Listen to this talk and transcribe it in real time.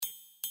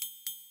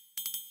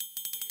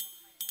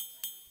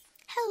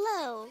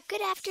Hello,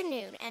 good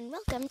afternoon, and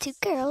welcome to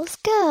Girls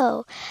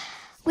Go.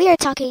 We are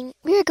going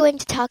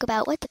to talk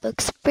about what the book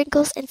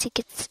Sprinkles and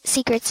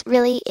Secrets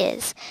really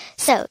is.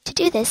 So, to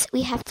do this,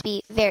 we have to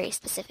be very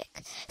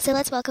specific. So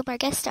let's welcome our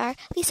guest star,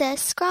 Lisa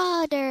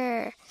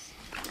Scroder.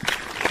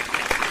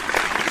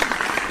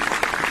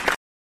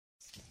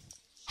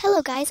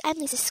 Hello guys, I'm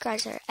Lisa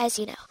Scroder, as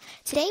you know.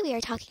 Today we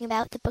are talking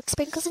about the book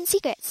Sprinkles and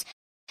Secrets.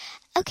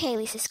 Okay,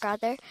 Lisa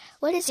Scroder,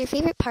 what is your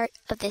favorite part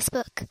of this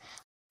book?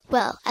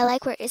 Well, I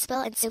like where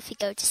Isabel and Sophie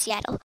go to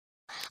Seattle.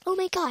 Oh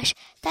my gosh,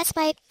 that's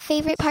my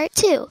favorite part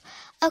too.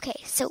 Okay,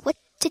 so what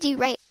did you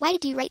write? Why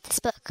did you write this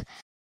book?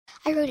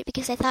 I wrote it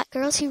because I thought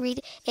girls who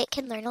read it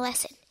can learn a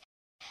lesson.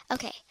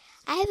 Okay,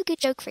 I have a good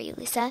joke for you,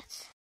 Lisa.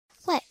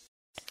 What?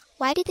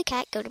 Why did the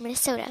cat go to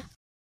Minnesota?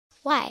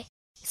 Why?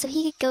 So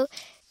he could go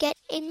get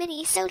a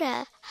mini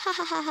soda. Ha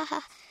ha ha ha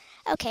ha.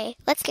 Okay,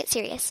 let's get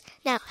serious.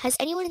 Now, has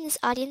anyone in this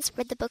audience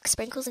read the book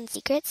Sprinkles and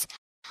Secrets?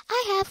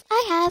 I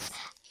have.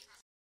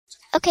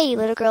 Okay, you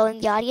little girl in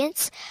the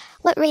audience,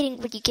 what rating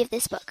would you give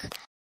this book?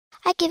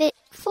 I'd give it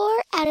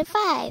 4 out of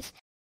 5.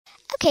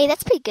 Okay,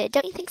 that's pretty good,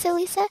 don't you think so,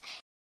 Lisa?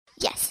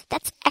 Yes,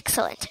 that's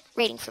excellent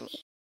rating for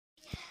me.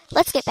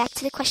 Let's get back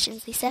to the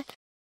questions, Lisa.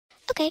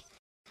 Okay,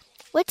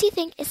 what do you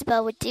think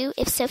Isabel would do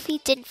if Sophie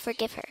didn't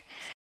forgive her?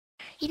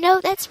 You know,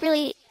 that's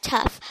really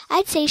tough.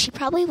 I'd say she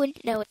probably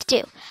wouldn't know what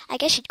to do. I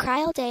guess she'd cry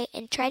all day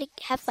and try to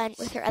have fun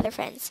with her other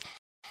friends.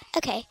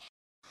 Okay,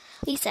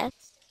 Lisa,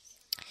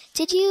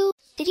 Did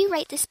you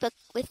write this book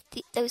with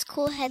those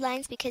cool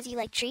headlines because you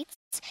like treats?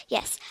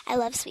 Yes, I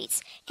love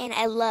sweets, and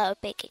I love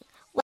baking.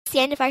 Well, that's the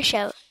end of our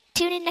show.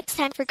 Tune in next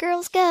time for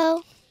Girls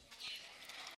Go!